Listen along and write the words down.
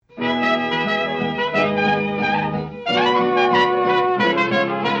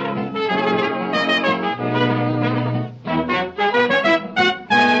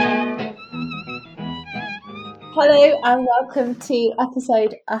Hello and welcome to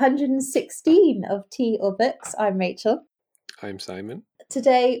episode 116 of Tea or Books. I'm Rachel. I'm Simon.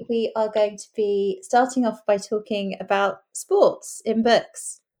 Today we are going to be starting off by talking about sports in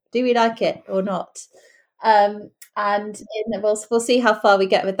books. Do we like it or not? We'll see how far we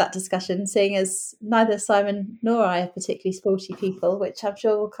get with that discussion, seeing as neither Simon nor I are particularly sporty people, which I'm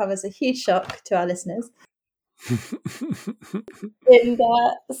sure will come as a huge shock to our listeners. In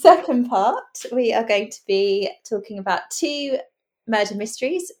the second part, we are going to be talking about two murder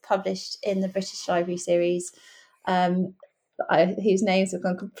mysteries published in the British Library series, whose names have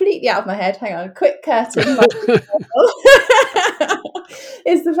gone completely out of my head. Hang on, Quick Curtain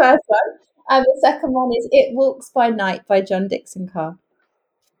is the first one. And the second one is It Walks by Night by John Dickson Carr.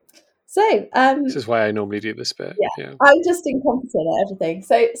 So this is why I normally do this bit. Yeah. I'm just incompetent at everything.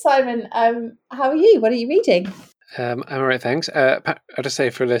 So Simon, how are you? What are you reading? I'm all right, thanks. I'll just say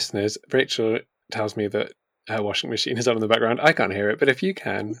for listeners, Rachel tells me that her washing machine is on in the background. I can't hear it, but if you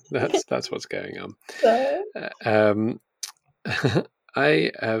can, that's what's going on.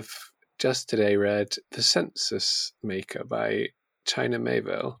 I have just today read The Census Maker by China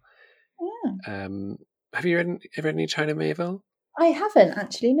Miéville. Yeah. Have you read any China Miéville? I haven't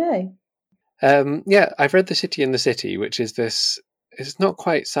actually, no. I've read The City in the City, which is this. It's not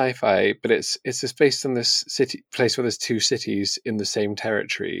quite sci-fi, but it's just based on this place where there's two cities in the same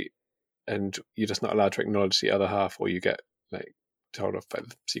territory, and you're just not allowed to acknowledge the other half, or you get like told off by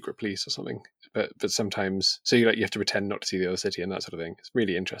the secret police or something. But sometimes, so you have to pretend not to see the other city and that sort of thing. It's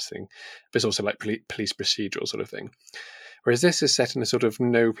really interesting, but it's also like police procedural sort of thing. Whereas this is set in a sort of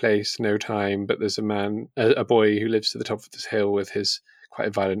no place, no time, but there's a boy who lives to the top of this hill with his quite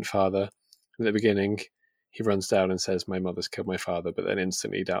a violent father. In the beginning, he runs down and says, "My mother's killed my father," but then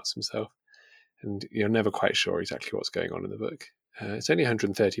instantly doubts himself. And you're never quite sure exactly what's going on in the book. It's only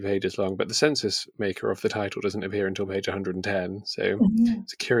 130 pages long, but the census maker of the title doesn't appear until page 110. So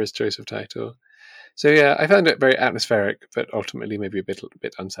It's a curious choice of title. So yeah, I found it very atmospheric, but ultimately maybe a bit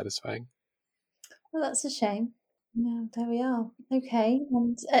unsatisfying. Well, that's a shame. Yeah, there we are. Okay.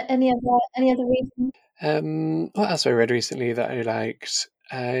 And any other reason? What else have I read recently that I liked?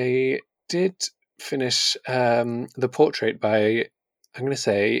 I did finish The Portrait by, I'm going to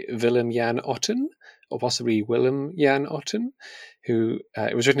say, Willem Jan Otten, or possibly Willem Jan Otten, who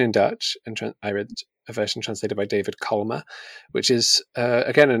it was written in Dutch, and I read a version translated by David Colmer, which is,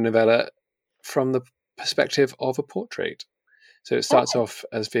 again, a novella from the perspective of a portrait. So it starts off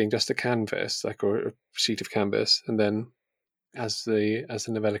as being just a canvas, or a sheet of canvas, and then as the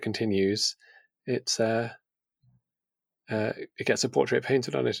novella continues, it gets a portrait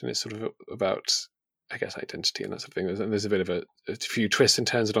painted on it, and it's sort of about, I guess, identity and that sort of thing. There's a bit of a few twists and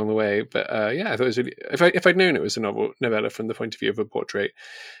turns along the way, but I thought it was really. If I'd known it was a novella from the point of view of a portrait,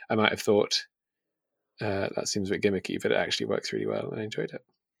 I might have thought that seems a bit gimmicky, but it actually works really well, and I enjoyed it.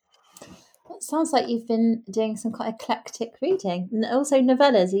 It sounds like you've been doing some quite eclectic reading, and also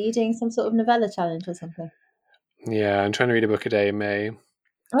novellas. Are you doing some sort of novella challenge or something? Yeah, I'm trying to read a book a day in May.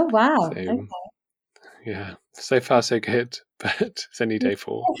 Oh wow! So, okay. Yeah, so far so good, but it's only day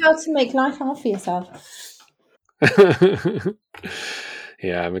 4. How to make life hard for yourself.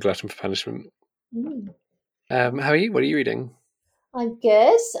 Yeah, I'm a glutton for punishment. How are you? What are you reading? I'm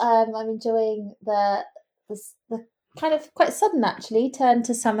good. I'm enjoying the kind of quite sudden actually turn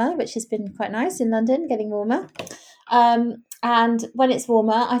to summer, which has been quite nice in London, getting warmer. And when it's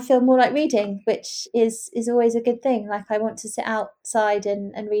warmer, I feel more like reading, which is always a good thing. Like I want to sit outside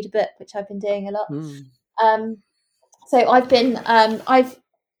and read a book, which I've been doing a lot. So I've been I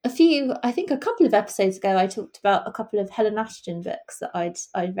think a couple of episodes ago, I talked about a couple of Helen Ashton books that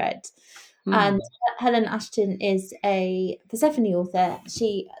I'd read. And Helen Ashton is a Persephone author.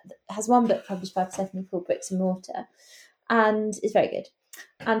 She has one book published by Persephone called Bricks and Mortar, and is very good.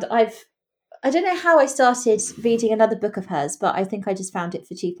 And I don't know how I started reading another book of hers, but I think I just found it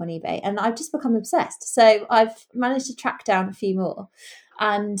for cheap on eBay, and I've just become obsessed. So I've managed to track down a few more.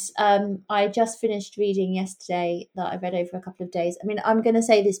 And I just finished reading yesterday that I read over a couple of days. I mean, I'm going to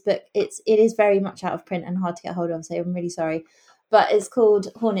say this book, it is very much out of print and hard to get hold of, so I'm really sorry. But it's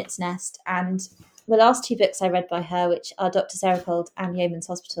called Hornet's Nest. And the last 2 books I read by her, which are Dr. Seropold and Yeoman's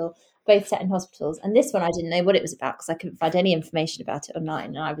Hospital, both set in hospitals. And this one I didn't know what it was about because I couldn't find any information about it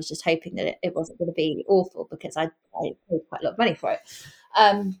online. And I was just hoping that it wasn't going to be awful because I paid quite a lot of money for it.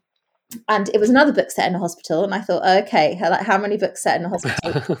 And it was another book set in a hospital, and I thought, okay, like how many books set in a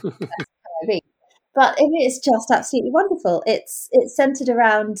hospital can I read? But it's just absolutely wonderful. It's centered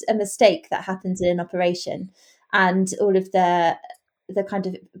around a mistake that happens in an operation, and all of the kind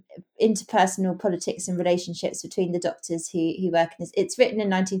of interpersonal politics and relationships between the doctors who work in this. It's written in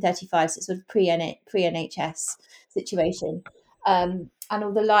 1935, so it's sort of pre-NHS situation. And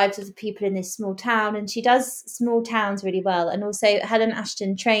all the lives of the people in this small town. And she does small towns really well. And also Helen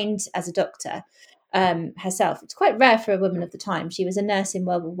Ashton trained as a doctor herself. It's quite rare for a woman of the time. She was a nurse in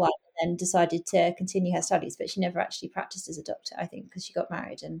World War One and then decided to continue her studies, but she never actually practiced as a doctor, I think, because she got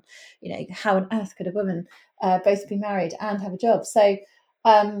married. And, how on earth could a woman both be married and have a job? So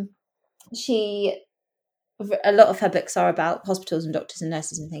a lot of her books are about hospitals and doctors and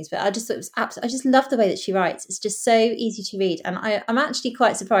nurses and things, but I just thought it was I just love the way that she writes. It's just so easy to read, and I'm actually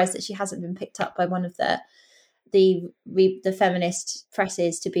quite surprised that she hasn't been picked up by one of the feminist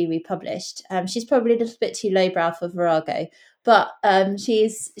presses to be republished. She's probably a little bit too lowbrow for Virago, but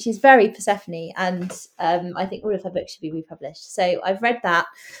she's very Persephone, and I think all of her books should be republished. So I've read that,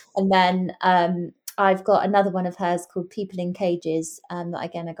 and then I've got another one of hers called People in Cages, that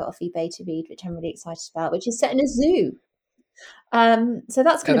again I got off eBay to read, which I'm really excited about, which is set in a zoo. So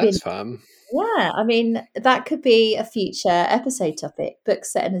that's going to be fun. Yeah, I mean, that could be a future episode topic.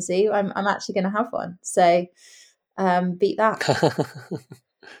 Books set in a zoo. I'm actually going to have one. So beat that.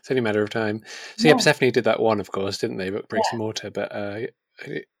 It's only a matter of time. So yeah, Persephone did that one, of course, didn't they? But Bricks and Mortar. But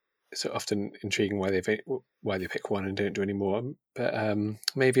it's often intriguing why they pick one and don't do any more. But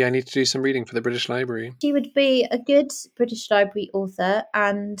maybe I need to do some reading for the British Library. She would be a good British Library author,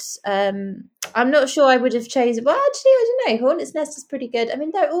 and I'm not sure I would have chosen. Well, actually, I don't know. Hornet's Nest is pretty good. I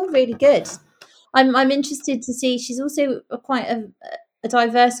mean, they're all really good. I'm interested to see. She's also quite a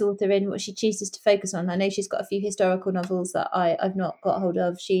diverse author in what she chooses to focus on. I know she's got a few historical novels that I've not got hold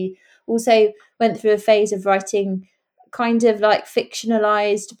of. She also went through a phase of writing kind of like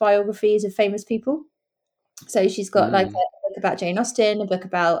fictionalized biographies of famous people. So she's got like a book about Jane Austen, a book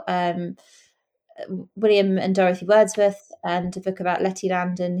about William and Dorothy Wordsworth, and a book about Letty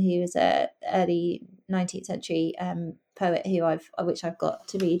Landon, who was a early 19th century poet which I've got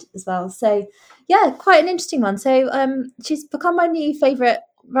to read as well. So yeah, quite an interesting one. So she's become my new favourite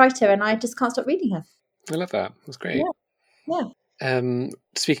writer, and I just can't stop reading her. I love that. That's great. Yeah.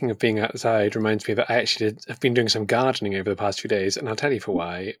 Speaking of being outside, reminds me that I've been doing some gardening over the past few days, and I'll tell you for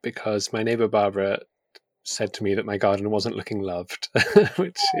why. Because my neighbour Barbara said to me that my garden wasn't looking loved,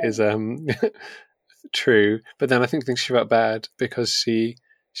 which is true. But then I think she felt bad because she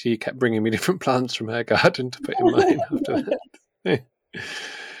kept bringing me different plants from her garden to put in mine after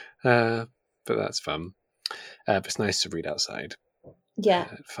that. But that's fun. But it's nice to read outside. Yeah.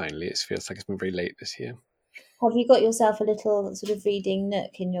 Finally, it feels like it's been very late this year. Have you got yourself a little sort of reading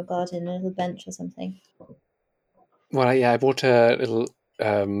nook in your garden, a little bench or something? Well, I bought a little,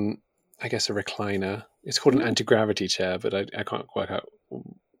 I guess, a recliner. It's called an anti-gravity chair, but I can't work out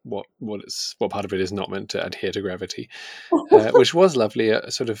what part of it is not meant to adhere to gravity, which was lovely.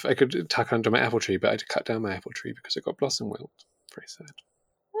 I could tuck under my apple tree, but I had to cut down my apple tree because it got blossom wilt. Very sad.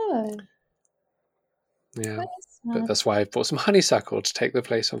 Oh. Yeah, but that's why I bought some honeysuckle to take the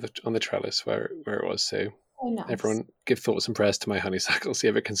place on the trellis where it was. So nice. Everyone give thoughts and prayers to my honeysuckle, see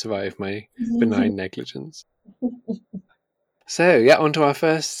if it can survive my benign negligence. So yeah, on to our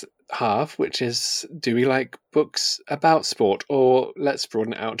first half, which is, do we like books about sport, or let's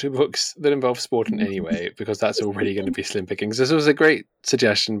broaden it out to books that involve sport in any way, because that's already going to be slim pickings. This was a great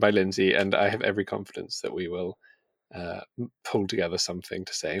suggestion by Lindsay, and I have every confidence that we will pull together something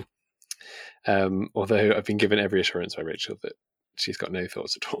to say. Although I've been given every assurance by Rachel that she's got no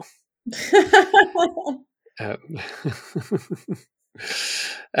thoughts at all.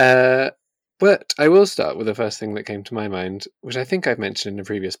 But I will start with the first thing that came to my mind, which I think I've mentioned in a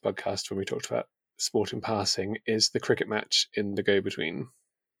previous podcast when we talked about sport in passing, is the cricket match in the Go-Between.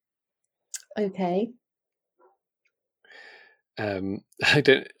 Okay. I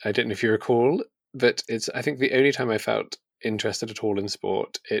don't know if you recall, but it's, I think, the only time I felt interested at all in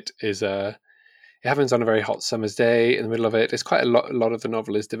sport. It happens on a very hot summer's day. In the middle of it, it's quite a lot of the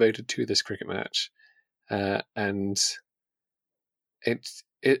novel is devoted to this cricket match, and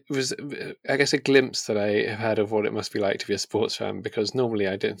it was, I guess, a glimpse that I have had of what it must be like to be a sports fan, because normally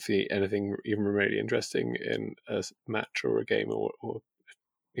I don't see anything even remotely interesting in a match or a game or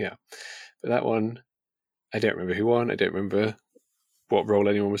yeah. But that one, I don't remember who won. I don't remember what role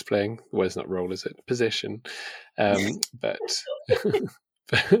anyone was playing. Well, it's not role, is it? Position. But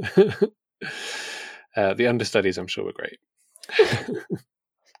the understudies, I'm sure, were great.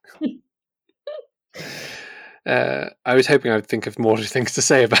 I was hoping I would think of more things to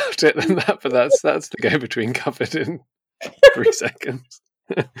say about it than that, but that's the Go-Between covered in 3 seconds.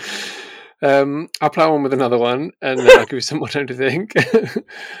 I'll plow on with another one, and then I'll give you some more time to think.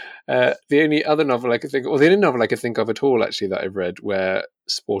 The only other novel I could think, or the only novel I could think of at all, actually, that I've read where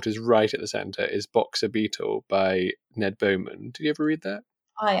sport is right at the centre is Boxer Beetle by Ned Bowman. Did you ever read that?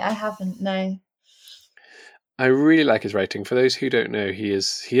 I haven't, no. I really like his writing. For those who don't know, he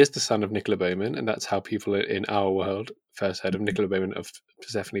is the son of Nicola Bowman, and that's how people in our world first heard of Nicola Bowman of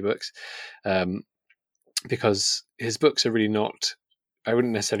Persephone books, because his books are really not. I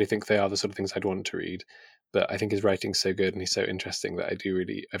wouldn't necessarily think they are the sort of things I'd want to read, but I think his writing's so good and he's so interesting that I do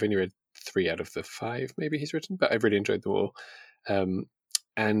really. I've only read 3 out of the 5 maybe he's written, but I've really enjoyed them all.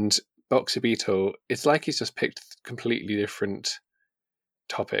 And Boxer Beetle, it's like he's just picked completely different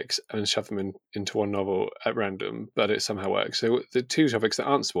topics and shove them into one novel at random, but it somehow works. So the 2 topics that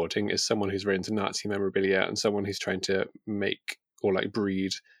aren't sporting is someone who's very into Nazi memorabilia and someone who's trying to make or like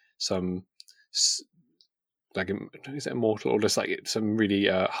breed some, like, is it immortal or just like some really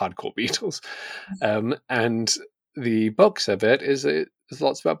hardcore beetles. And the boxer bit is there's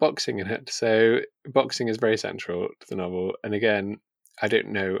lots about boxing in it, so boxing is very central to the novel. And again, I don't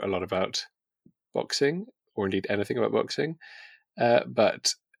know a lot about boxing or indeed anything about boxing,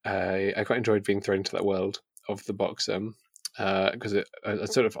 but I quite enjoyed being thrown into that world of the boxer, because it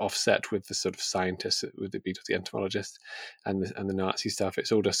sort of offset with the sort of scientists, with the Beatles, the entomologist, and the Nazi stuff.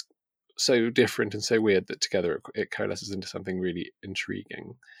 It's all just so different and so weird that together it coalesces into something really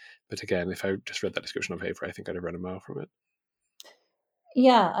intriguing. But again, if I just read that description on paper, I think I'd have run a mile from it.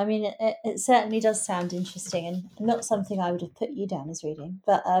 Yeah, I mean, it certainly does sound interesting, and not something I would have put you down as reading.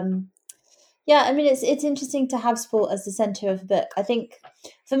 But yeah, I mean, it's interesting to have sport as the center of a book. I think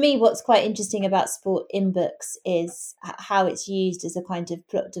for me, what's quite interesting about sport in books is how it's used as a kind of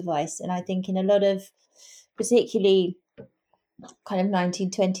plot device. And I think in a lot of, particularly kind of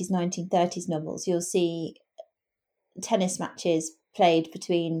 1920s, 1930s novels, you'll see tennis matches played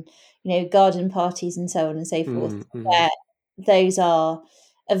between, garden parties and so on and so forth, where those are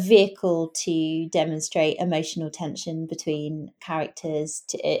a vehicle to demonstrate emotional tension between characters.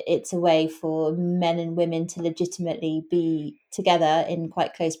 It's a way for men and women to legitimately be together in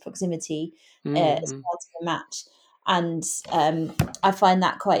quite close proximity as part of a match. And I find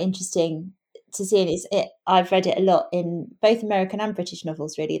that quite interesting to see. And I've read it a lot in both American and British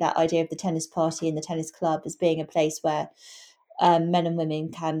novels, really, that idea of the tennis party and the tennis club as being a place where men and women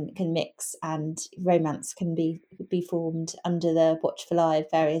can mix and romance can be formed under the watchful eye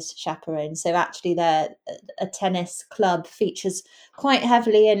of various chaperones. So actually, a tennis club features quite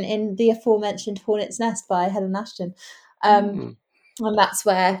heavily in the aforementioned Hornet's Nest by Helen Ashton, and that's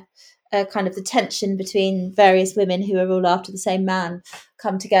where kind of the tension between various women who are all after the same man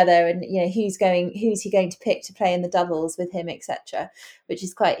come together, and who's he going to pick to play in the doubles with him, etc., which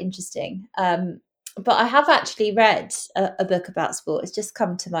is quite interesting. But I have actually read a book about sport. It's just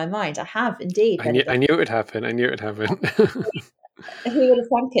come to my mind. I have indeed. I knew it would happen. I knew it would happen. Who would have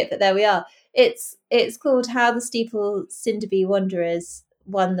thunk it? But there we are. It's called How the Steeple Cinderby Wanderers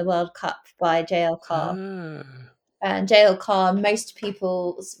Won the World Cup by J.L. Carr. And J.L. Carr, most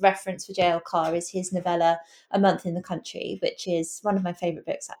people's reference for J.L. Carr is his novella A Month in the Country, which is one of my favourite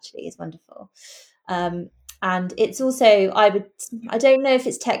books, actually. It's wonderful. And it's also, I don't know if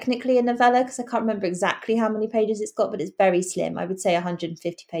it's technically a novella because I can't remember exactly how many pages it's got, but it's very slim. I would say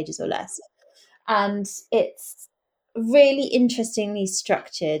 150 pages or less. And it's really interestingly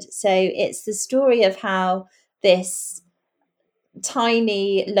structured. So it's the story of how this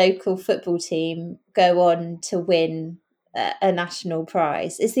tiny local football team go on to win a national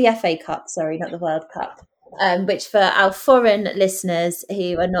prize. It's the FA Cup, sorry, not the World Cup. Which for our foreign listeners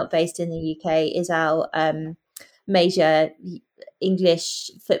who are not based in the UK is our major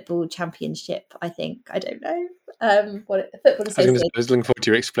English football championship, I think. I don't know. Football Association. I was looking forward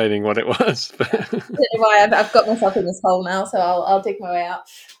to you explaining what it was. I don't know why I've got myself in this hole now, so I'll dig my way out.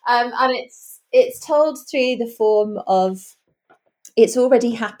 And it's told through the form of it's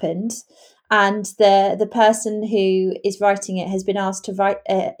already happened, and the person who is writing it has been asked to write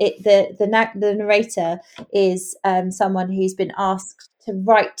it. The narrator is someone who's been asked to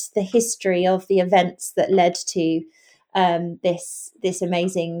write the history of the events that led to this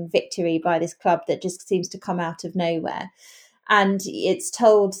amazing victory by this club that just seems to come out of nowhere. And it's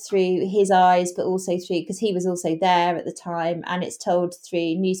told through his eyes, but also through, because he was also there at the time, and it's told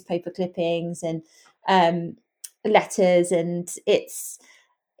through newspaper clippings and letters. And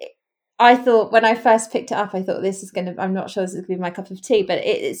I thought when I first picked it up, I thought I'm not sure this is going to be my cup of tea, but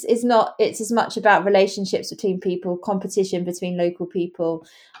it's not. It's as much about relationships between people, competition between local people,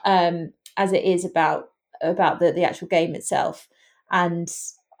 as it is about the actual game itself. And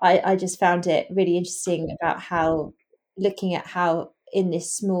I just found it really interesting about looking at how in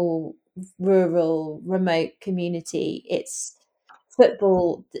this small, rural, remote community, it's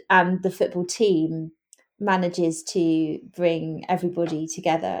football and the football team manages to bring everybody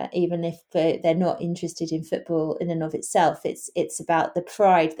together, even if they're not interested in football in and of itself. It's about the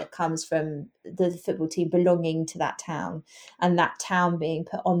pride that comes from the football team belonging to that town, and that town being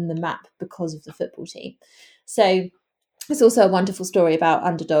put on the map because of the football team. So it's also a wonderful story about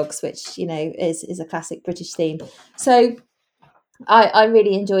underdogs, which is a classic British theme. So I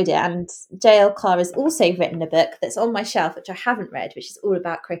really enjoyed it. And JL Carr has also written a book that's on my shelf, which I haven't read, which is all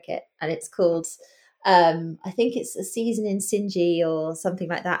about cricket. And it's called, I think it's A Season in Sinji or something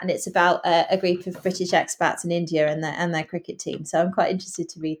like that. And it's about a group of British expats in India and their cricket team. So I'm quite interested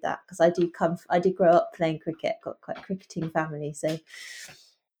to read that because I did grow up playing cricket, got quite a cricketing family. So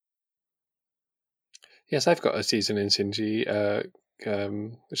Yes, I've got A Season in Sinji,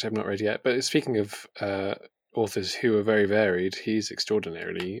 which I've not read yet. But speaking of authors who are very varied, he's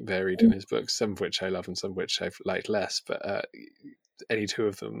extraordinarily varied in his books, some of which I love and some of which I've liked less. But any two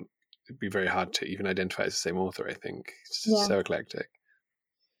of them, it'd be very hard to even identify as the same author, I think. It's so eclectic.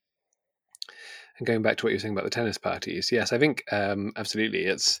 And going back to what you were saying about the tennis parties, yes, I think absolutely.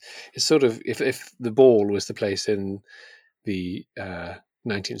 It's sort of, if the ball was the place in the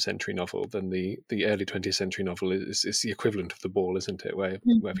 19th century novel, then the early 20th century novel is the equivalent of the ball, isn't it? Where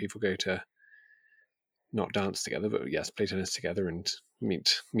people go to not dance together, but yes, play tennis together and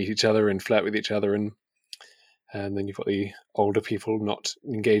meet each other and flirt with each other, and then you've got the older people not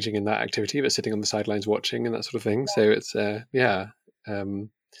engaging in that activity but sitting on the sidelines watching and that sort of thing. So it's of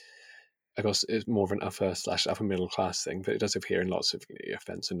course, it's more of an upper middle class thing, but it does appear in lots of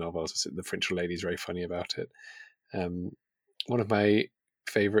Fenton novels. The French Lady is very funny about it. One of my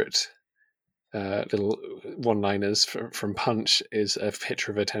favourite little one-liners from Punch is a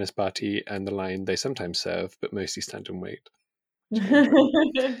picture of a tennis party and the line, "They sometimes serve, but mostly stand and wait."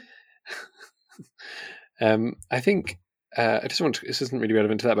 I think this isn't really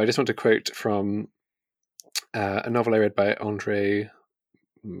relevant to that, but I just want to quote from a novel I read by André,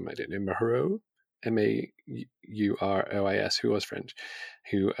 I don't know, Malraux, Maurois, who was French,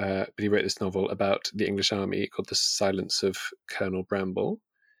 but he wrote this novel about the English army called The Silence of Colonel Bramble.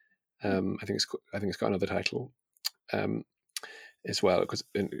 I think it's got another title as well, because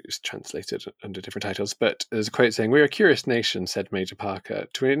it's translated under different titles. But there's a quote saying, "We're a curious nation," said Major Parker.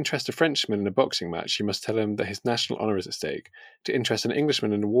 "To interest a Frenchman in a boxing match, you must tell him that his national honour is at stake. To interest an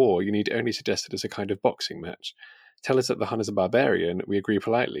Englishman in a war, you need only suggest it as a kind of boxing match. Tell us that the Hun is a barbarian, we agree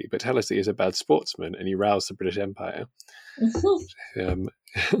politely, but tell us that he is a bad sportsman and he roused the British Empire."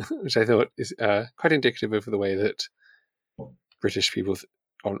 Which I thought is quite indicative of the way that British people,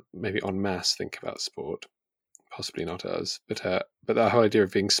 maybe en masse, think about sport. Possibly not us, but the whole idea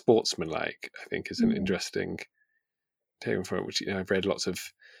of being sportsmanlike, I think, is an interesting take from it. Which I've read lots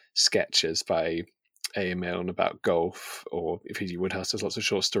of sketches by A.A. Milne about golf, or P.G. Wodehouse does lots of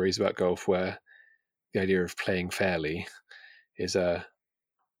short stories about golf, where the idea of playing fairly is the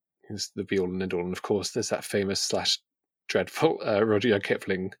be all and end all. And of course, there's that famous / dreadful Rudyard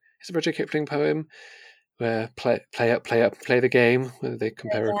Kipling. It's a Rudyard Kipling poem where play the game, where they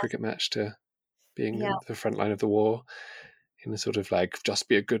compare a cricket match to being in the front line of the war, in a sort of like, just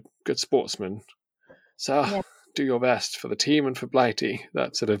be a good sportsman. So do your best for the team and for Blighty.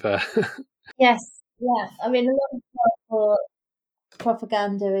 That sort of yes, yeah. I mean, a lot of for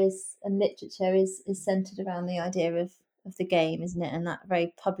propaganda and literature is centered around the idea of the game, isn't it? And that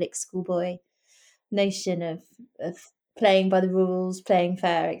very public schoolboy notion of playing by the rules, playing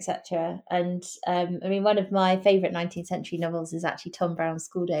fair, etc. And I mean, one of my favourite 19th century novels is actually Tom Brown's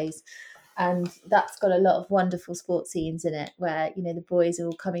School Days. And that's got a lot of wonderful sports scenes in it where, the boys are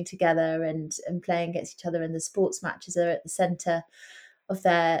all coming together and playing against each other, and the sports matches are at the centre of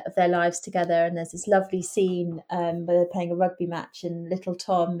their lives together. And there's this lovely scene where they're playing a rugby match, and little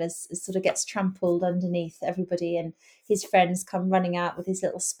Tom is sort of gets trampled underneath everybody, and his friends come running out with his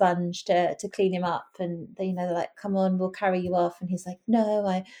little sponge to clean him up, and they're like, "Come on, we'll carry you off." And he's like, "No,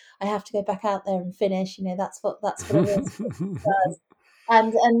 I have to go back out there and finish. That's what it is."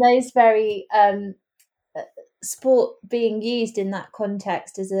 And those very sport being used in that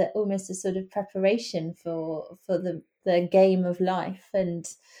context as almost a sort of preparation for the game of life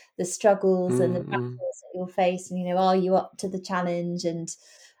and the struggles and the battles that you'll face, and are you up to the challenge, and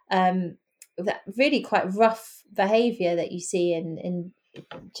that really quite rough behavior that you see in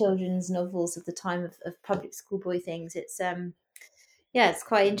children's novels of the time of public schoolboy things. It's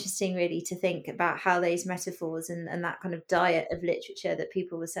quite interesting really to think about how those metaphors and that kind of diet of literature that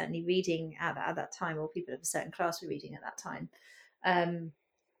people were certainly reading at that time, or people of a certain class were reading at that time,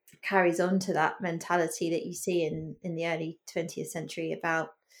 carries on to that mentality that you see in the early 20th century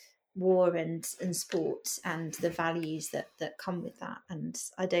about war and sport and the values that come with that. And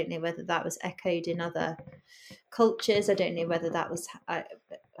I don't know whether that was echoed in other cultures. I don't know whether that was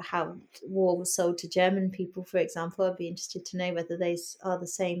how war was sold to German people, for example. I'd be interested to know whether those are the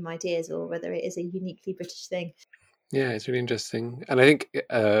same ideas or whether it is a uniquely British thing. Yeah, it's really interesting. And I think,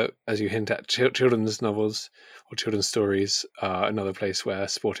 as you hint at, children's novels or children's stories are another place where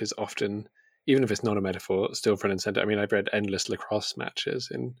sport is often, even if it's not a metaphor, still front and center. I mean, I've read endless lacrosse matches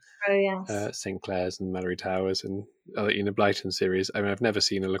in Oh, yes. St. Clair's and Mallory Towers and other Enid Blyton series. I mean, I've never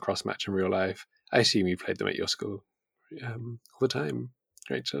seen a lacrosse match in real life. I assume you played them at your school all the time,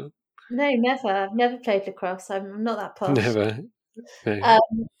 Rachel. No, never. I've never played lacrosse. I'm not that posh. Never. No. Um,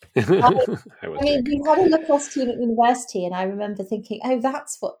 I was I mean, joking. we had a lacrosse team at university, and I remember thinking, "Oh,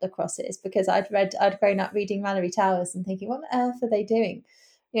 that's what lacrosse is," because I'd grown up reading Mallory Towers and thinking, "What on earth are they doing?"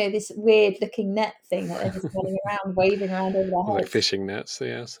 You know, this weird-looking net thing that they're just running around, waving around over their Like heads. fishing nets, so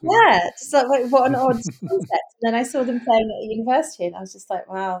yeah. Yeah, just like what an odd concept. And then I saw them playing at university, and I was just like,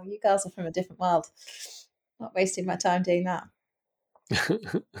 "Wow, you girls are from a different world." Not wasting my time doing that.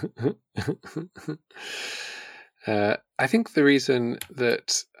 I think the reason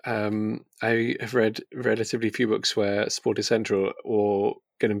that I have read relatively few books where sport is central or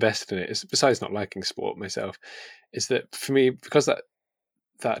get invested in it is, besides not liking sport myself, is that for me, because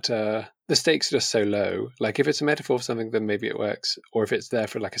the stakes are just so low. Like if it's a metaphor for something, then maybe it works. Or if it's there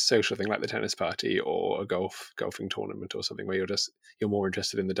for like a social thing, like the tennis party or a golfing tournament or something, where you're more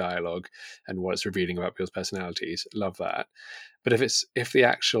interested in the dialogue and what it's revealing about people's personalities. Love that. But if the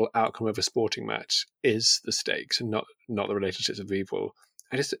actual outcome of a sporting match is the stakes and not the relationships of people,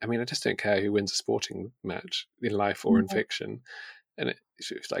 I just don't care who wins a sporting match in life or in No. fiction. And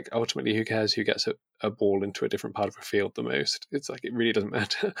it's like, ultimately, who cares who gets a ball into a different part of a field the most? It's like, it really doesn't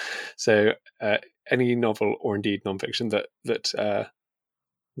matter. So any novel or indeed nonfiction that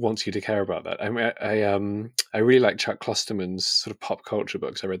wants you to care about that. I mean, I really like Chuck Klosterman's sort of pop culture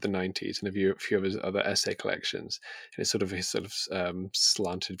books. I read the '90s and a few of his other essay collections. And it's sort of his sort of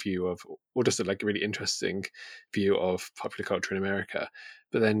slanted view of, or just like a really interesting view of popular culture in America.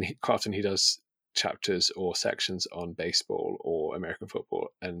 But then quite often he does chapters or sections on baseball or American football,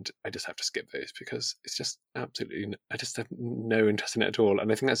 and I just have to skip those because it's just absolutely, I just have no interest in it at all.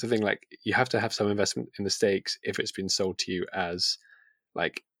 And I think that's the thing, like you have to have some investment in the stakes if it's been sold to you as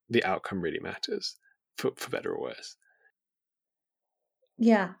like the outcome really matters, for better or worse.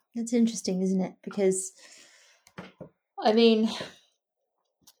 Yeah, it's interesting, isn't it? Because I mean,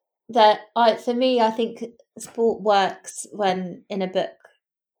 for me, I think sport works when in a book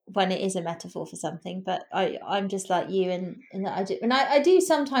when it is a metaphor for something. But I'm just like you, in that I do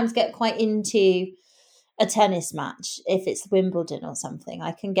sometimes get quite into a tennis match if it's Wimbledon or something.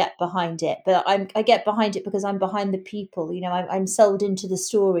 I can get behind it, but I get behind it because I'm behind the people. You know, I'm sold into the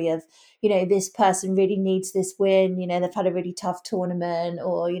story of, you know, this person really needs this win. You know, they've had a really tough tournament,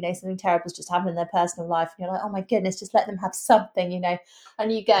 or you know, something terrible's just happened in their personal life, and you're like, oh my goodness, just let them have something. You know,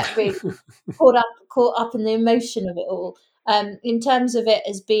 and you get really caught up in the emotion of it all. In terms of it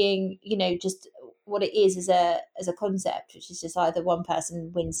as being, you know, just what it is as a concept, which is just either one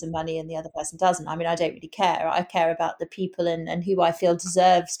person wins some money and the other person doesn't. I mean, I don't really care. I care about the people and who I feel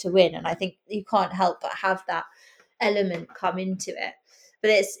deserves to win. And I think you can't help but have that element come into it.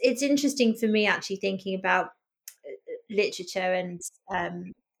 But it's interesting for me actually thinking about literature and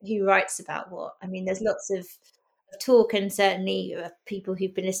who writes about what. I mean, there's lots of talk, and certainly people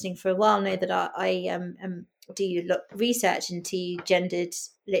who've been listening for a while know that I do research into gendered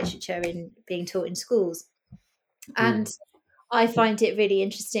literature in being taught in schools. And I find it really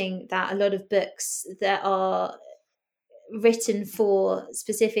interesting that a lot of books that are written for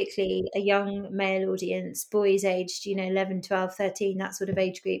specifically a young male audience, boys aged, you know, 11, 12, 13, that sort of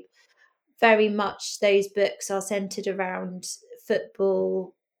age group, very much those books are centered around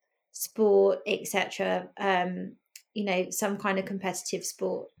football, sport, etc. You know, some kind of competitive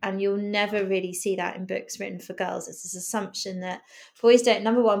sport, and you'll never really see that in books written for girls. It's this assumption that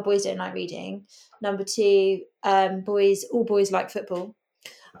number one, boys don't like reading. Number two, all boys like football.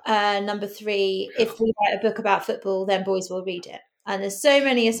 Number three, Yeah. if we write a book about football, then boys will read it. And there's so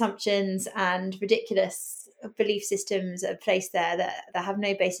many assumptions and ridiculous belief systems that are placed there that have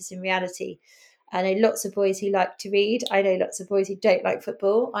no basis in reality. I know lots of boys who like to read. I know lots of boys who don't like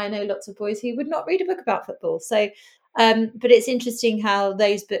football. I know lots of boys who would not read a book about football. So, but it's interesting how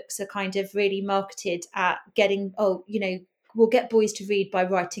those books are kind of really marketed at getting, we'll get boys to read by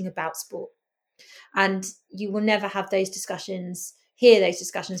writing about sport. And you will never hear those discussions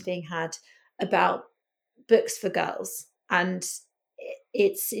being had about books for girls. And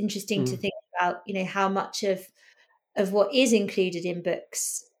it's interesting to think about, you know, how much of what is included in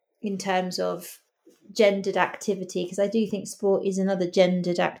books in terms of gendered activity, because I do think sport is another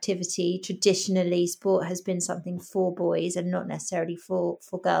gendered activity. Traditionally, sport has been something for boys and not necessarily for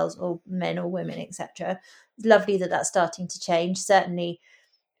girls or men or women, etc. It's lovely that that's starting to change. Certainly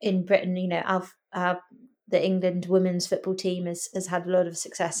in Britain, the England women's football team has had a lot of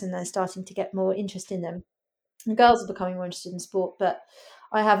success, and they're starting to get more interest in them. And girls are becoming more interested in sport, but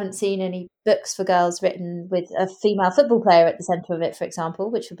I haven't seen any books for girls written with a female football player at the centre of it, for example,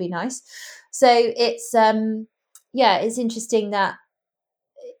 which would be nice. So it's interesting that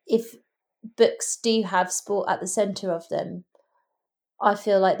if books do have sport at the centre of them, I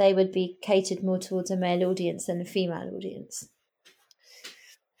feel like they would be catered more towards a male audience than a female audience.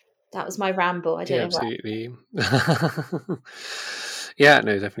 That was my ramble. I don't know. Absolutely. Yeah,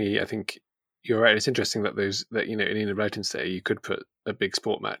 no, definitely. I think you're right. It's interesting that in Enid Blyton's day, you could put a big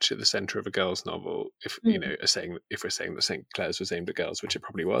sport match at the centre of a girls' novel. If if we're saying that St. Clair's was aimed at girls, which it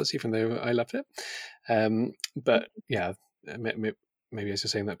probably was, even though I loved it. But yeah, maybe as you're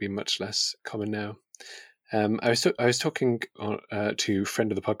saying, that'd be much less common now. I was talking to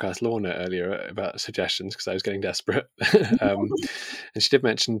friend of the podcast Lorna earlier about suggestions because I was getting desperate, and she did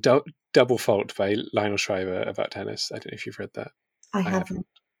mention Double Fault by Lionel Shriver about tennis. I don't know if you've read that. I haven't.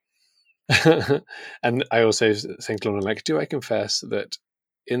 And I also saying to Lorna, do I confess that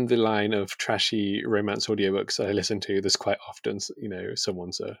in the line of trashy romance audiobooks I listen to, there's quite often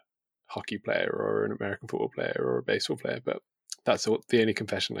someone's a hockey player or an American football player or a baseball player, but that's the only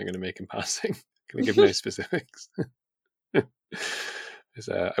confession I'm going to make in passing. Going to give no specifics.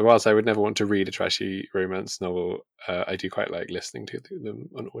 Whilst I would never want to read a trashy romance novel, I do quite like listening to them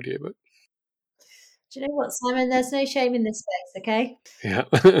on audiobook. Do you know what, Simon? There's no shame in this space, okay? Yeah.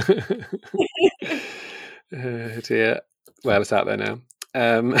 Dear. Well, it's out there now.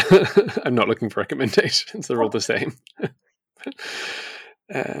 I'm not looking for recommendations. They're all the same.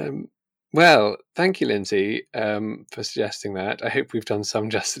 Well, thank you, Lindsay, for suggesting that. I hope we've done some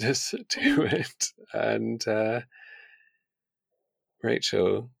justice to it. And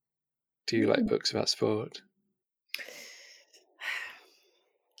Rachel, do you like books about sport?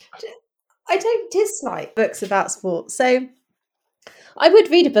 I don't dislike books about sport, so I would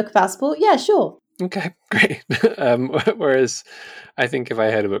read a book about sport. Yeah, sure. Okay, great. Whereas I think if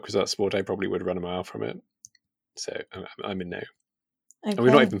I heard a book was about sport, I probably would run a mile from it. So I'm in no. Okay. And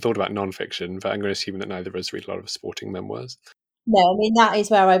we've not even thought about non-fiction, but I'm going to assume that neither of us read a lot of sporting memoirs. No, I mean, that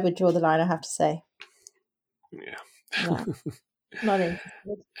is where I would draw the line, I have to say. Yeah. Not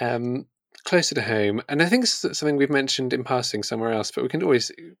interested. Closer to home, and I think it's something we've mentioned in passing somewhere else, but we can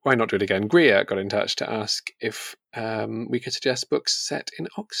always, why not do it again? Greer got in touch to ask if we could suggest books set in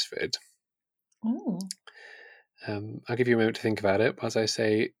Oxford. Oh. I'll give you a moment to think about it as I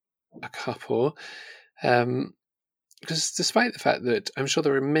say a couple. Because despite the fact that I'm sure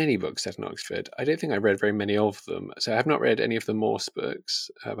there are many books set in Oxford, I don't think I read very many of them. So I have not read any of the Morse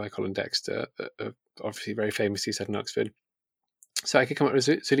books by Colin Dexter that are obviously very famously set in Oxford. So I could come up with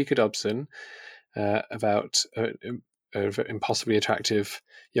Zuleika Dobson about an impossibly attractive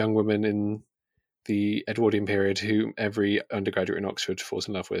young woman in the Edwardian period who every undergraduate in Oxford falls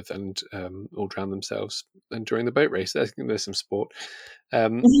in love with and all drown themselves. And during the boat race, I think there's some sport.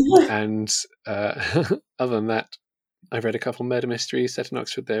 And other than that, I've read a couple murder mysteries set in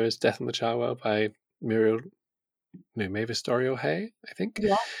Oxford. There is Death on the Cherwell by Mavis Doriel Hay, I think.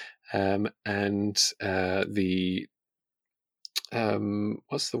 Yeah. And the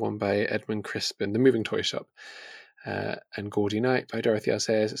what's the one by Edmund Crispin, The Moving Toy Shop, and Gaudy Night by Dorothy L.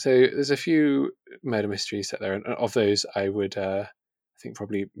 Sayers. So there's a few murder mysteries set there, and of those I would I think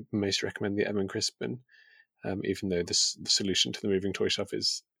probably most recommend the Edmund Crispin, even though the solution to The Moving Toy Shop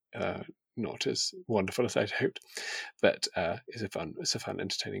is not as wonderful as I'd hoped, but it's a fun,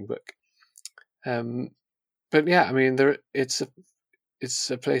 entertaining book. But yeah, I mean, it's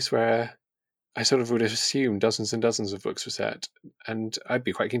a place where I sort of would assume dozens and dozens of books were set, and I'd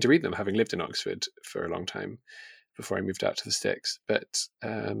be quite keen to read them, having lived in Oxford for a long time before I moved out to the sticks. But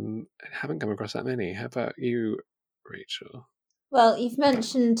I haven't come across that many. How about you, Rachel? Well, you've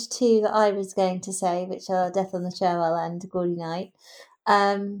mentioned two that I was going to say, which are Death on the Cherwell and Gaudy Night.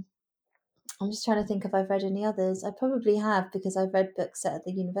 I'm just trying to think if I've read any others. I probably have, because I've read books set at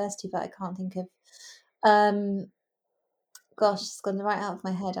the university, but I can't think of. Gosh, it's gone right out of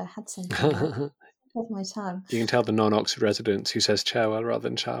my head. I had something off my tongue. You can tell the non-Oxford residents who says Cherwell rather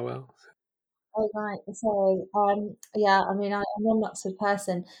than Charwell. Oh, right. Sorry. Yeah, I mean, I'm an Oxford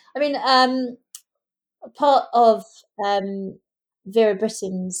person. I mean, part of Vera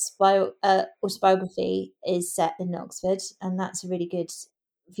Britton's autobiography is set in Oxford, and that's a really good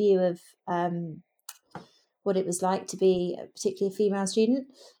view of what it was like to be particularly a female student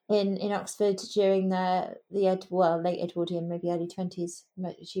in Oxford during the late Edwardian, maybe early 20s.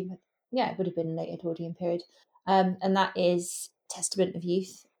 Yeah, it would have been late Edwardian period, and that is Testament of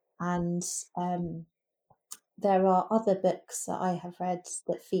Youth. And there are other books that I have read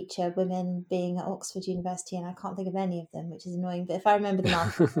that feature women being at Oxford University, and I can't think of any of them, which is annoying. But if I remember them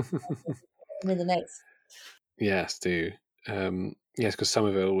after, them in the notes. Yes, do. Yes, because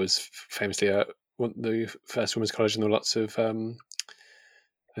Somerville was famously the first women's college, and there were lots of.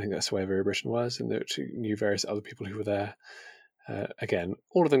 I think that's the way Very Britain was, and there knew various other people who were there. Again,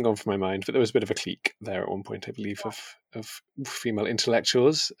 all of them gone from my mind, but there was a bit of a clique there at one point, I believe, of female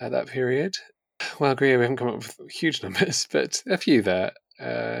intellectuals at that period. Well, Greer, we haven't come up with huge numbers, but a few there.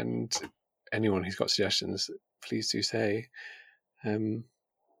 And anyone who's got suggestions, please do say. Ask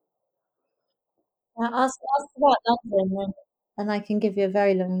about London, and I can give you a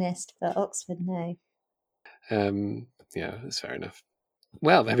very long list, but Oxford, no. Yeah, that's fair enough.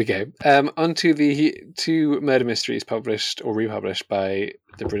 Well, there we go. On to the 2 murder mysteries published or republished by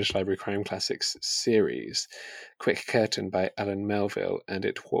the British Library Crime Classics series, Quick Curtain by Alan Melville and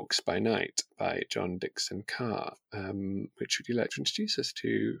It Walks by Night by John Dickson Carr. Which would you like to introduce us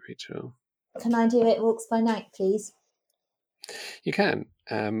to, Rachel? Can I do It Walks by Night, please? You can.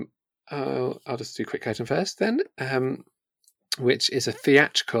 I'll just do Quick Curtain first then, which is a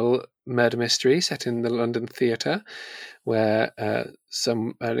theatrical murder mystery set in the London theatre, where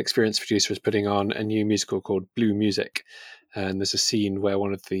an experienced producer is putting on a new musical called Blue Music, and there's a scene where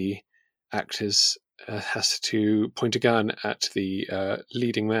one of the actors has to point a gun at the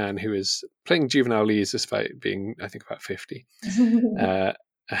leading man, who is playing juvenile leads despite being, I think, about 50.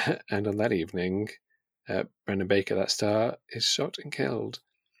 And on that evening, Brendan Baker, that star, is shot and killed.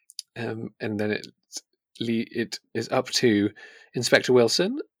 And then it is up to Inspector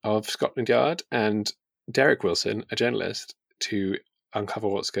Wilson of Scotland Yard and Derek Wilson, a journalist, to uncover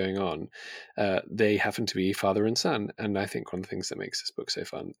what's going on. They happen to be father and son, and I think one of the things that makes this book so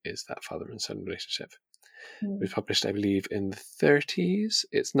fun is that father and son relationship. It was published, I believe, in the 30s.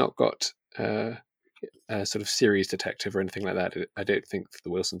 It's not got a sort of series detective or anything like that. I don't think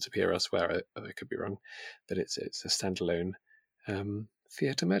the Wilsons appear elsewhere. I could be wrong, but it's a standalone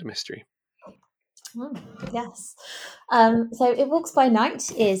theatre murder mystery. Oh, yes. So It Walks by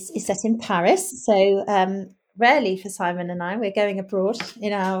Night is set in Paris. So rarely for Simon and I, we're going abroad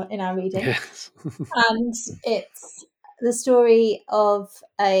in our reading. Yes. And it's the story of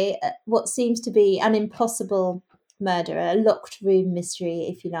what seems to be an impossible murder, a locked room mystery,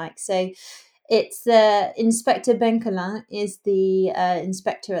 if you like. So it's Inspector Bencolin is the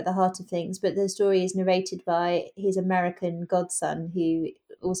inspector at the heart of things, but the story is narrated by his American godson, who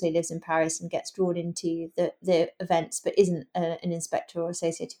also lives in Paris and gets drawn into the events, but isn't an inspector or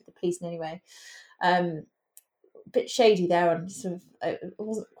associated with the police in any way. Bit shady there, and sort of it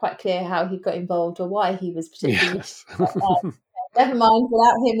wasn't quite clear how he got involved or why he was particularly. Yes. Never mind,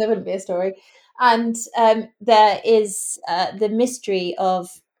 without him there wouldn't be a story. And there is the mystery of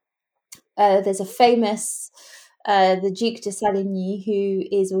there's a famous the Duc de Saligny, who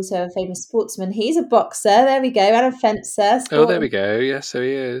is also a famous sportsman. He's a boxer, there we go, and a fencer. Oh, there we go. Yes, so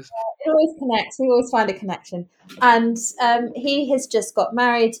he is. It always connects. We always find a connection. And he has just got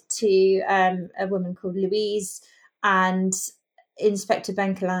married to a woman called Louise, and Inspector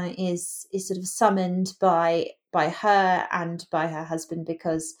Bencolin is sort of summoned by her and by her husband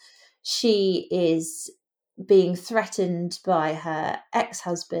because she is being threatened by her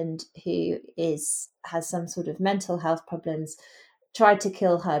ex-husband, who has some sort of mental health problems, tried to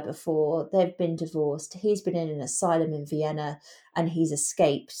kill her before. They've been divorced. He's been in an asylum in Vienna and he's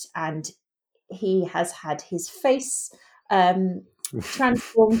escaped, and he has had his face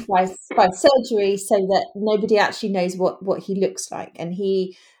transformed by surgery so that nobody actually knows what he looks like. And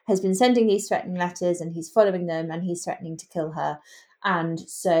he has been sending these threatening letters and he's following them and he's threatening to kill her. And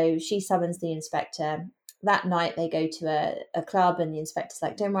so she summons the inspector. That night they go to a club and the inspector's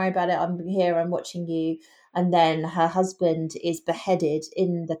like, don't worry about it, I'm here, I'm watching you. And then her husband is beheaded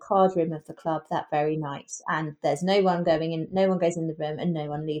in the card room of the club that very night. And there's no one going in, no one goes in the room and no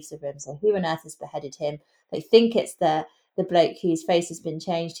one leaves the room. So who on earth has beheaded him? They think it's the bloke whose face has been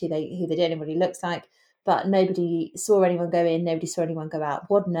changed, who they don't know what he looks like. But nobody saw anyone go in, nobody saw anyone go out.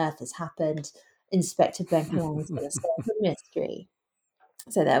 What on earth has happened? Inspector Bencolin is going to solve the mystery.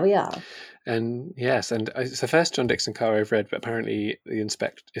 So there we are. And yes, and it's the first John Dickson Carr I've read, but apparently it's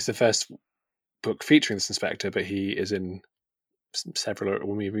the first book featuring this inspector, but he is in several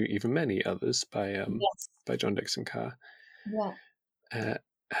or maybe even many others by John Dickson Carr. Yeah.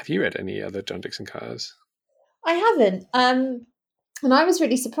 Have you read any other John Dickson Carrs? I haven't. And I was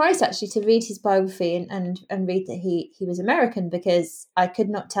really surprised actually to read his biography and read that he was American, because I could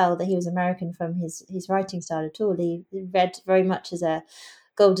not tell that he was American from his writing style at all. He read very much as a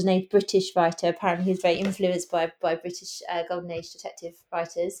golden age British writer. Apparently, he was very influenced by British golden age detective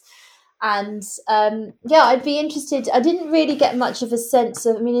writers. And yeah, I'd be interested. I didn't really get much of a sense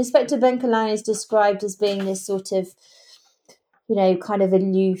of. I mean, Inspector Benkalai is described as being this sort of, kind of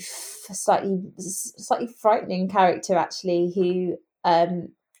aloof, slightly frightening character actually, who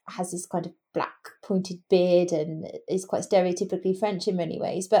has this kind of black pointed beard and is quite stereotypically French in many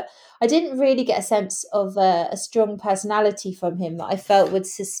ways. But I didn't really get a sense of a strong personality from him that I felt would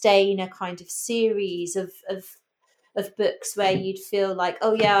sustain a kind of series of books where you'd feel like,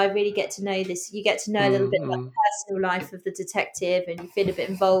 oh yeah, I really get to know this. You get to know a little bit about Mm-hmm. the personal life of the detective, and you feel a bit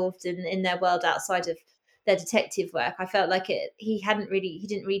involved in their world outside of their detective work. I felt like he didn't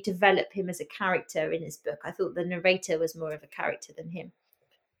really develop him as a character in his book. I thought the narrator was more of a character than him.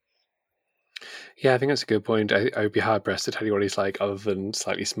 Yeah, I think that's a good point. I would be hard pressed to tell you what he's like other than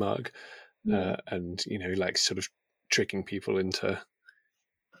slightly smug, and like sort of tricking people into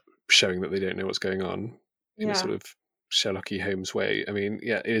showing that they don't know what's going on in a Yeah. sort of Sherlocky Holmes way. I mean,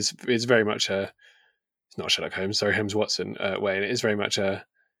 yeah, it's very much it's not Sherlock Holmes, sorry, Holmes Watson way, and it is very much a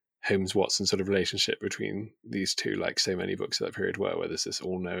Holmes Watson sort of relationship between these two, like so many books of that period were, where there's this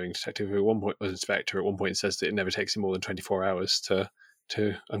all-knowing detective who at one point was inspector, at one point says that it never takes him more than 24 hours to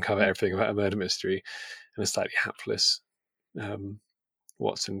uncover everything about a murder mystery, and a slightly hapless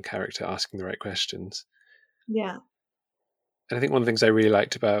Watson character asking the right questions. Yeah. And I think one of the things I really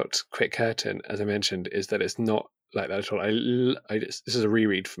liked about Quick Curtain, as I mentioned, is that it's not like that at all. This is a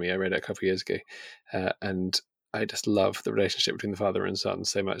reread for me. I read it a couple of years ago, and I just love the relationship between the father and son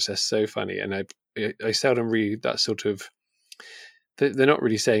so much. They're so funny, and I seldom read that sort of. They're not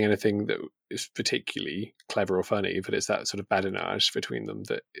really saying anything that is particularly clever or funny, but it's that sort of badinage between them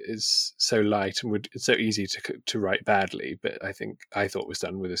that is so light and it's so easy to write badly. But I thought was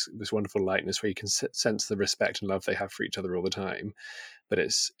done with this wonderful lightness where you can sense the respect and love they have for each other all the time. But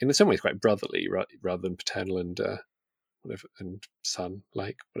it's in some ways quite brotherly rather than paternal and whatever and son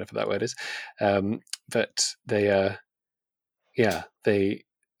like, whatever that word is. But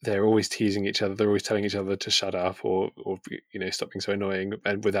they're always teasing each other. They're always telling each other to shut up or stop being so annoying,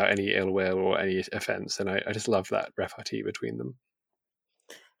 and without any ill will or any offense. And I just love that repartee between them.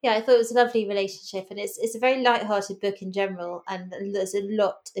 Yeah, I thought it was a lovely relationship, and it's a very light-hearted book in general, and there's a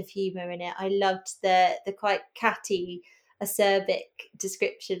lot of humour in it. I loved the quite catty, acerbic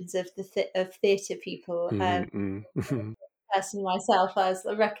descriptions of of theatre people. Mm-hmm. Person myself, I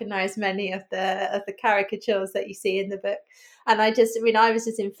recognise many of the caricatures that you see in the book, and I was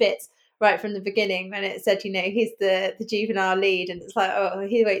just in fits right from the beginning when it said, he's the juvenile lead, and it's like, oh,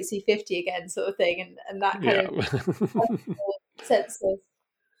 he won't see 50 again, sort of thing, and that kind Yeah. of sense of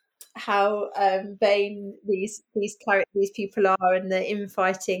how vain these people are, and the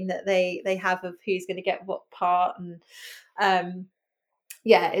infighting that they have of who's going to get what part, and um,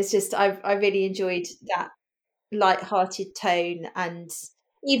 yeah, it's just I really enjoyed that light-hearted tone. And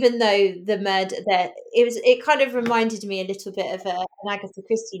even though the murder there, it kind of reminded me a little bit of an Agatha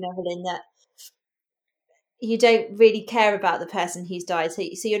Christie novel, in that you don't really care about the person who's died, so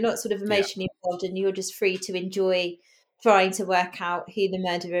you're not sort of Yeah. emotionally involved, and you're just free to enjoy trying to work out who the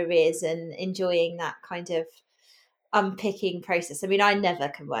murderer is and enjoying that kind of unpicking process. I mean, I never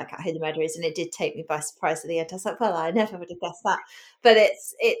can work out who the murderer is, and it did take me by surprise at the end. I was like, well, I never would have guessed that. But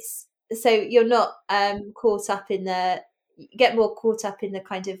it's so you're not caught up in the you get more caught up in the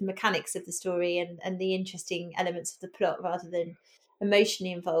kind of mechanics of the story and the interesting elements of the plot, rather than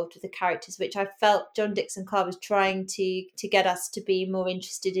emotionally involved with the characters, which I felt John Dixon Carr was trying to get us to be more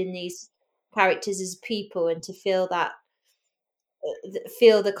interested in these characters as people, and to feel the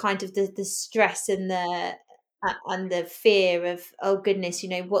kind of the stress and the fear of, oh goodness,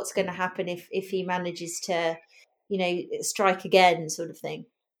 what's going to happen if he manages to strike again, sort of thing.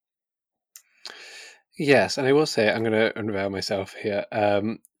 Yes, and I will say I'm going to unveil myself here.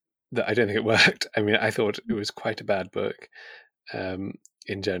 That I don't think it worked. I mean, I thought it was quite a bad book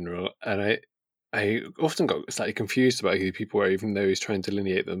in general, and I often got slightly confused about who people were, even though he's trying to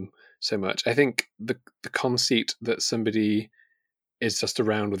delineate them so much. I think the conceit that somebody is just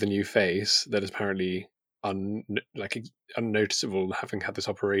around with a new face that is apparently unnoticeable, having had this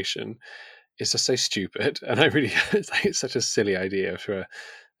operation, is just so stupid. And I really, it's such a silly idea for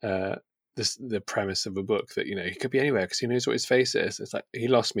the premise of a book that he could be anywhere because he knows what his face is. It's like he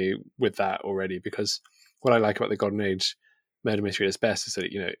lost me with that already, because what I like about the Golden Age murder mystery at its best is that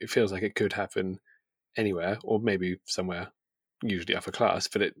it feels like it could happen anywhere, or maybe somewhere usually upper class,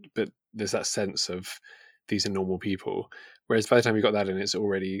 but there's that sense of these are normal people. Whereas by the time you got that in, it's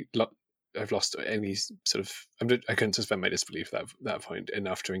already I've lost any sort of I couldn't suspend my disbelief at that point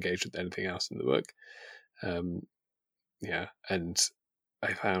enough to engage with anything else in the book. And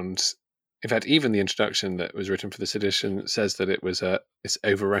I found, in fact, even the introduction that was written for this edition says that it's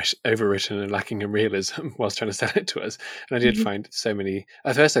overwritten and lacking in realism whilst trying to sell it to us. And I did find so many.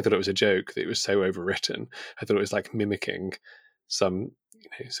 At first, I thought it was a joke that it was so overwritten. I thought it was like mimicking some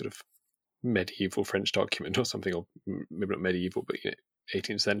sort of medieval French document or something, or maybe not medieval, but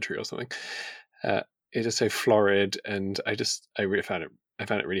 18th century or something. It is so florid, and I really found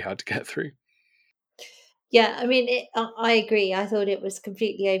it really hard to get through. Yeah, I mean, I agree. I thought it was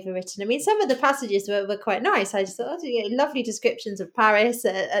completely overwritten. I mean, some of the passages were quite nice. I just thought, lovely descriptions of Paris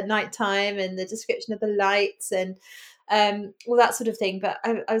at night time, and the description of the lights and all that sort of thing. But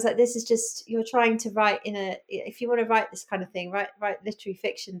I was like, this is just, you're trying to write if you want to write this kind of thing, write literary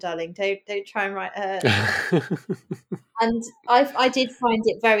fiction, darling. Don't try and write and I did find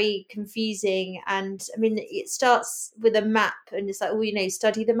it very confusing. And I mean, it starts with a map, and it's like,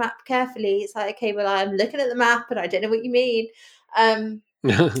 study the map carefully. It's like, okay, well, I'm looking at the map, and I don't know what you mean.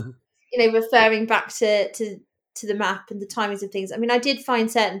 Referring back to the map and the timings of things. I mean, I did find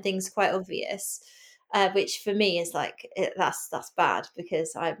certain things quite obvious, which for me is like, that's bad,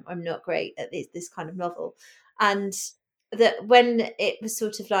 because I'm not great at this kind of novel. And that when it was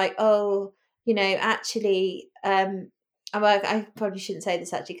sort of like, oh, actually, I probably shouldn't say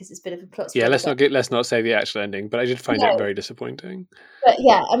this actually, because it's a bit of a plot spoiler. Let's not say the actual ending, but I did find it very disappointing. But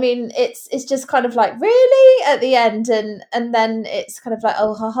yeah, I mean, it's just kind of like, really, at the end, and then it's kind of like,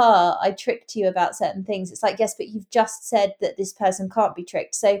 oh, haha, I tricked you about certain things. It's like, yes, but you've just said that this person can't be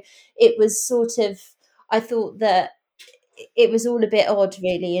tricked. So it was sort of, I thought that it was all a bit odd,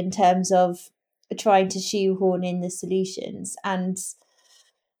 really, in terms of trying to shoehorn in the solutions. And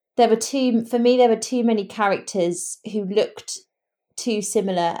there were too many characters who looked too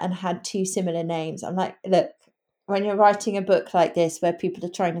similar and had too similar names. I'm like, look, when you're writing a book like this where people are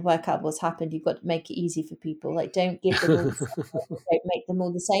trying to work out what's happened, you've got to make it easy for people. Like, don't give them all the same, don't make them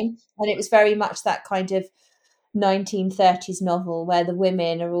all the same. And it was very much that kind of 1930s novel where the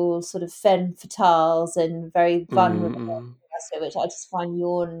women are all sort of femme fatales and very vulnerable, which I just find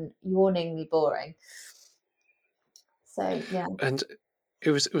yawningly boring. So yeah. And it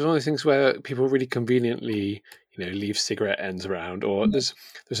was one of those things where people really conveniently, leave cigarette ends around, or there's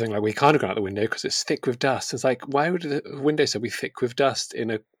something like, we can't go out the window because it's thick with dust. It's like, why would the window so be thick with dust in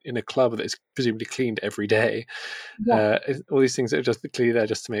a club that is presumably cleaned every day? Yeah. All these things that are just clearly there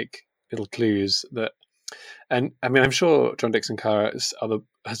just to make little clues that. And I mean, I'm sure John Dickson Carr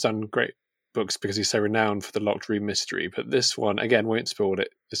has done great books because he's so renowned for the locked room mystery. But this one, again, won't spoil what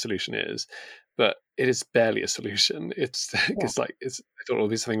the solution is. But it is barely a solution. It's I thought it'll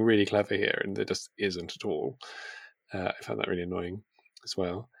be something really clever here, and there just isn't at all. I found that really annoying as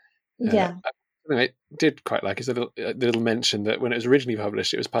well. Yeah. I did quite like is a little mention that when it was originally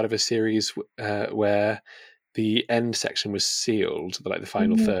published, it was part of a series where the end section was sealed, like the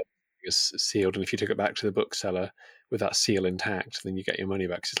final third is sealed, and if you took it back to the bookseller with that seal intact, then you get your money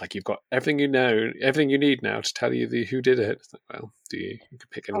back. It's like, you've got everything you need now to tell you who did it. It's like, well, do you? You could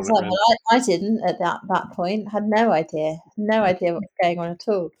pick anyone at random. I didn't at that point. Had no idea what was going on at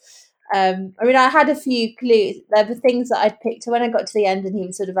all. I mean, I had a few clues. There were things that I'd picked. When I got to the end and he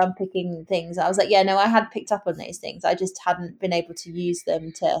was sort of unpicking things, I was like, yeah, no, I had picked up on those things. I just hadn't been able to use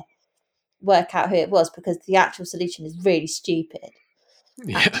them to work out who it was, because the actual solution is really stupid.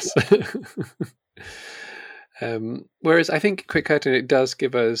 Yes. Whereas I think Quick Curtain, it does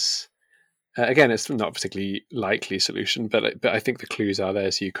give us, again, it's not a particularly likely solution, but I think the clues are there,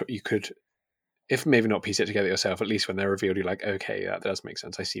 so you could, if maybe not piece it together yourself, at least when they're revealed, you're like, okay, that does make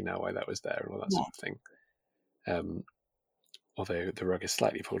sense. I see now why that was there, and all that sort of thing. Although the rug is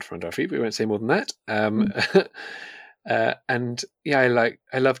slightly pulled from under our feet, but we won't say more than that. And yeah,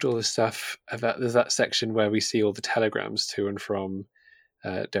 I loved all the stuff about. There's that section where we see all the telegrams to and from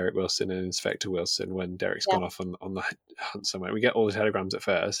Derek Wilson and Inspector Wilson when Derek's gone off on the hunt somewhere. We get all the telegrams at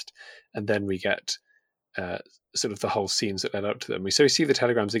first, and then we get sort of the whole scenes that led up to them. We see the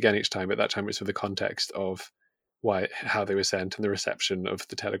telegrams again each time, but that time it's with the context of how they were sent and the reception of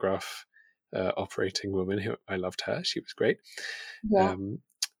the telegraph operating woman, who I loved her. She was great. Yeah.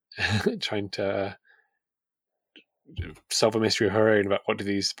 Trying to solve a mystery of her own about what do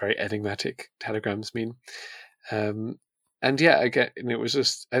these very enigmatic telegrams mean. And yeah, again, it was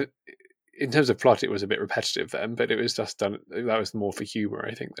just, in terms of plot, it was a bit repetitive then, but it was just done, that was more for humor,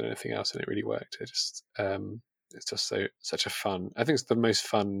 I think, than anything else, and it really worked. It's just such a fun, I think it's the most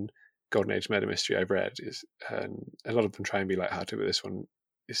fun Golden Age murder mystery I've read, and a lot of them try and be lighthearted, but this one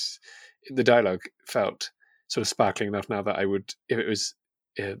the dialogue felt sort of sparkling enough now that I would, if it was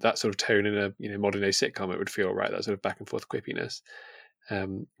that sort of tone in a modern day sitcom, it would feel right. That sort of back and forth quippiness,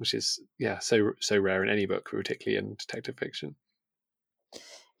 which is so rare in any book, particularly in detective fiction.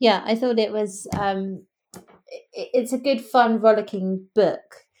 Yeah, I thought it was. It's a good, fun, rollicking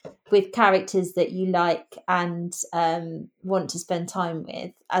book with characters that you like and want to spend time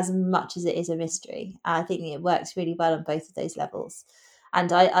with, as much as it is a mystery. I think it works really well on both of those levels.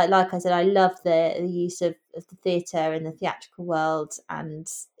 And I like I said, I love the use of the theatre and the theatrical world and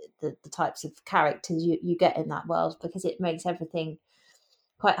the types of characters you get in that world, because it makes everything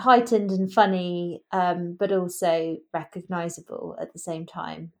quite heightened and funny, but also recognisable at the same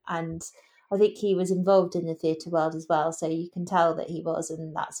time. And I think he was involved in the theatre world as well, so you can tell that he was,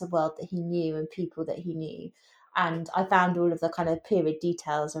 and that's a world that he knew and people that he knew. And I found all of the kind of period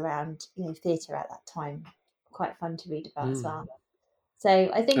details around theatre at that time quite fun to read about as well.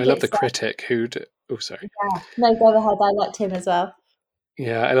 So I think I love the it's critic who'd. Oh, sorry. yeah. No, go ahead. I liked him as well.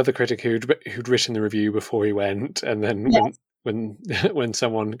 Yeah, I love the critic who'd written the review before he went, and then Yes. when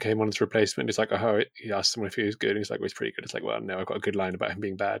someone came on as replacement, he's like, oh, he asked someone if he was good, and he's like, well, he's pretty good. It's like, well, no, I've got a good line about him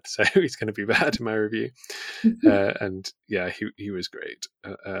being bad, so he's going to be bad in my review. And yeah, he was great,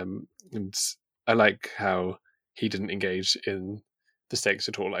 and I like how he didn't engage in the stakes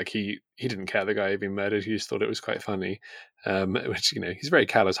at all. Like he didn't care the guy had been murdered. He just thought it was quite funny, which he's a very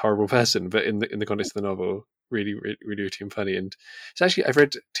callous, horrible person, but in the context of the novel, really, really, really witty and funny. And it's actually, I've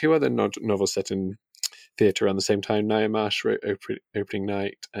read two other novels set in theatre around the same time. Ngaio Marsh wrote Opening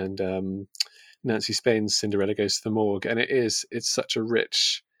Night, and Nancy Spain's Cinderella Goes to the Morgue, and it's such a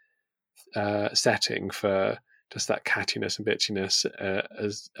rich setting for just that cattiness and bitchiness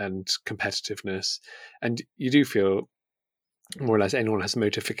and competitiveness, and you do feel more or less anyone has a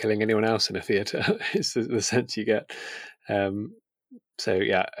motive for killing anyone else in a theatre. Is the sense you get. So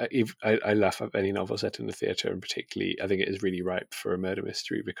yeah, I laugh at any novel set in the theatre, and particularly I think it is really ripe for a murder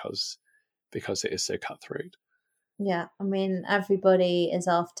mystery because it is so cutthroat. Yeah, I mean, everybody is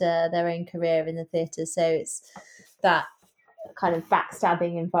after their own career in the theatre, so it's that kind of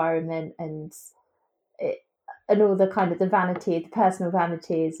backstabbing environment, and all the kind of the vanity, the personal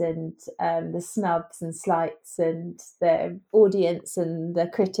vanities, and the snubs and slights, and the audience, and the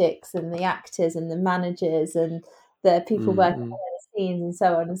critics, and the actors, and the managers, and the people working behind the scenes, and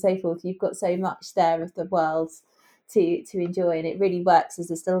so on and so forth. You've got so much there of the world to enjoy, and it really works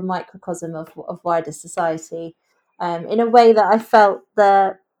as a still microcosm of wider society, in a way that I felt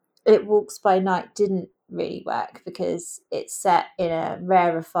that It Walks by Night didn't really work, because it's set in a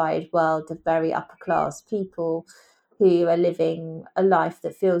rarefied world of very upper class people who are living a life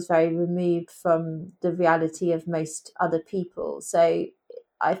that feels very removed from the reality of most other people. So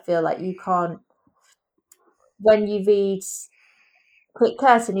I feel like you can't, when you read Quick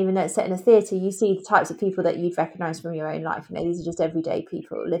Curtain, even though it's set in a theatre, you see the types of people that you'd recognise from your own life. These are just everyday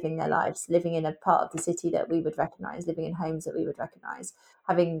people living their lives, living in a part of the city that we would recognise, living in homes that we would recognise,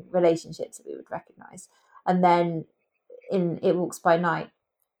 having relationships that we would recognise. And then in It Walks by Night,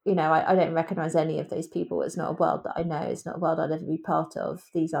 I don't recognise any of those people. It's not a world that I know. It's not a world I'd ever be part of.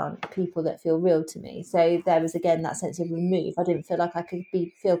 These aren't people that feel real to me. So there was, again, that sense of remove. I didn't feel like I could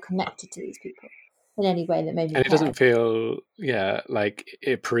feel connected to these people in any way that made me And it care. doesn't feel, like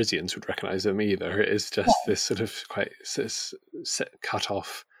Parisians would recognise them either. It is just this sort of quite cut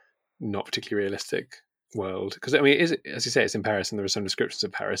off, not particularly realistic world. Because I mean, it is, as you say, it's in Paris, and there are some descriptions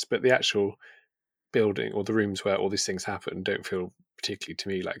of Paris, but the actual building or the rooms where all these things happen don't feel particularly to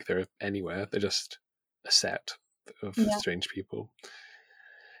me like they're anywhere. They're just a set of strange people.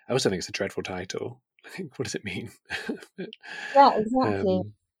 I also think it's a dreadful title. I think, what does it mean? Yeah, exactly.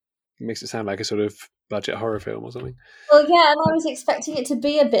 It makes it sound like a sort of budget horror film or something. Well, yeah, and I was expecting it to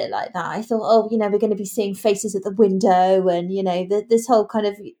be a bit like that. I thought, oh, we're going to be seeing faces at the window, and this whole kind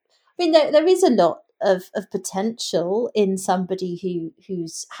of. I mean, there is a lot of potential in somebody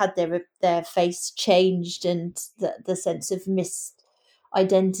who's had their face changed, and the sense of missed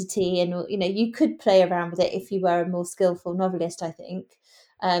identity, and you could play around with it if you were a more skillful novelist, I think.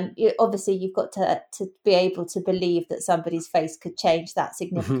 Obviously, you've got to be able to believe that somebody's face could change that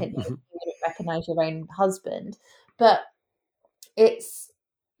significantly. You wouldn't recognise your own husband, but it's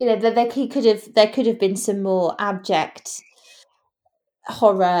there could have been some more abject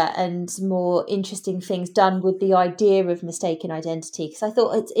horror and more interesting things done with the idea of mistaken identity, because I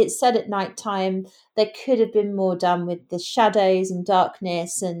thought it's set at night time. There could have been more done with the shadows and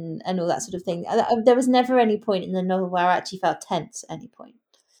darkness and all that sort of thing. There was never any point in the novel where I actually felt tense at any point.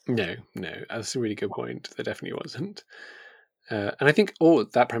 No, that's a really good point. There definitely wasn't. And I think all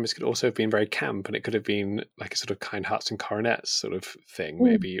that premise could also have been very camp, and it could have been like a sort of Kind Hearts and Coronets sort of thing,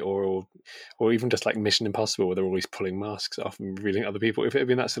 maybe, or even just like Mission Impossible, where they're always pulling masks off and revealing other people. If it had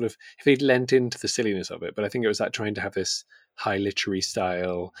been that sort of, if they'd lent into the silliness of it, but I think it was that trying to have this high literary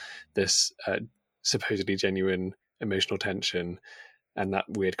style, this supposedly genuine emotional tension, and that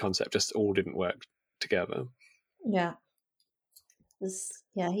weird concept just all didn't work together. Yeah.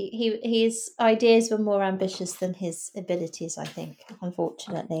 His ideas were more ambitious than his abilities, I think,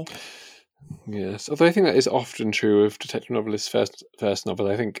 unfortunately. Yes, although I think that is often true of detective novelists' first novel.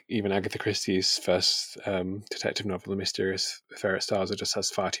 I think even Agatha Christie's first detective novel, The Mysterious Affair at Starzer, just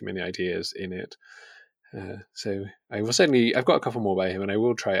has far too many ideas in it. So I will certainly, I've got a couple more by him, and I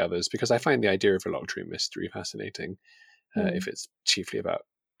will try others because I find the idea of a locked room mystery fascinating. If it's chiefly about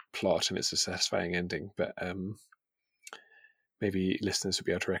plot and it's a satisfying ending, but maybe listeners would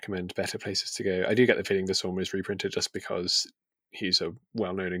be able to recommend better places to go. I do get the feeling this one was reprinted just because he's a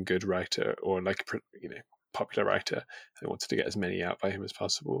well-known and good writer, or like popular writer, and wanted to get as many out by him as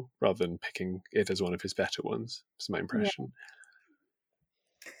possible rather than picking it as one of his better ones. It's my impression.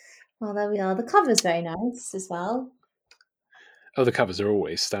 Well, there we are. The cover's very nice as well. Oh, the covers are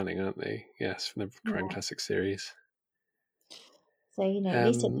always stunning, aren't they? Yes, from the Crime Classic series. So at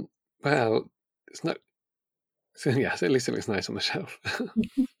least well, it's not. Yes, at least it looks nice on the shelf.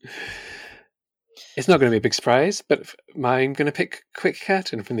 It's not going to be a big surprise, but I'm going to pick Quick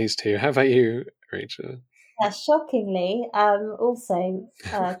Curtain from these two. How about you, Rachel? Yeah, shockingly, also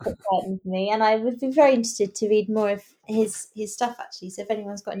Quick Curtain for me, and I would be very interested to read more of his stuff actually. So if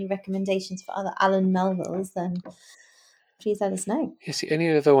anyone's got any recommendations for other Alan Melvilles, then please let us know. Yes, the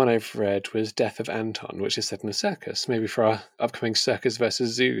only other one I've read was Death of Anton, which is set in a circus, maybe for our upcoming Circus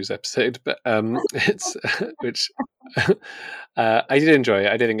versus Zoos episode. But it's which I did enjoy.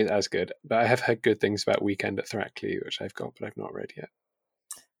 I didn't think it's as good, but I have heard good things about Weekend at Thrackley, which I've got, but I've not read yet.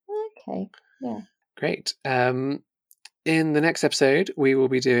 Okay, yeah. Great. In the next episode, we will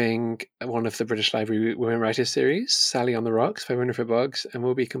be doing one of the British Library Women Writers series, Sally on the Rocks by Winifred Boggs, and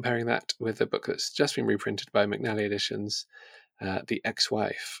we'll be comparing that with a book that's just been reprinted by McNally Editions, The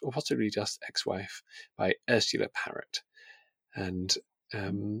Ex-Wife, or possibly just Ex-Wife, by Ursula Parrott. And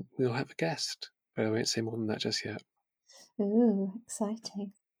we'll have a guest, but I won't say more than that just yet. Ooh,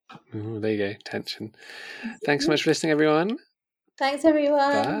 exciting. Ooh, there you go, tension. Thanks so much for listening, everyone. Thanks,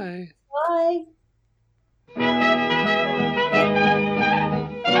 everyone. Bye. Bye.